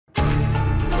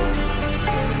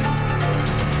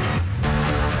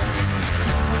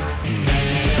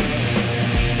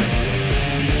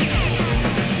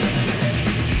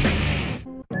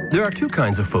There are two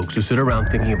kinds of folks who sit around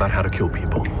thinking about how to kill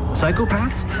people.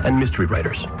 Psychopaths and mystery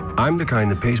writers. I'm the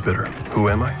kind that pays better. Who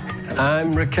am I?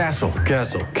 I'm Rick Castle.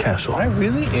 Castle. I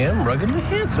really am ruggedly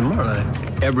handsome, aren't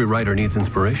I? Every writer needs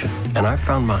inspiration, and I've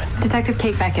found mine. Detective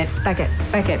Kate Beckett.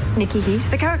 Beckett. Nikki Heath.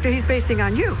 The character he's basing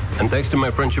on you. And thanks to my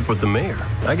friendship with the mayor,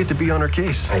 I get to be on her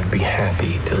case. I'd be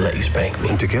happy to let you spank me.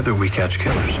 And together we catch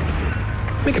killers.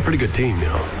 Make a pretty good team, you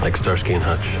know, like Starsky and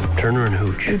Hutch, Turner and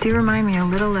Hooch. You do remind me a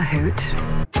little of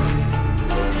Hooch.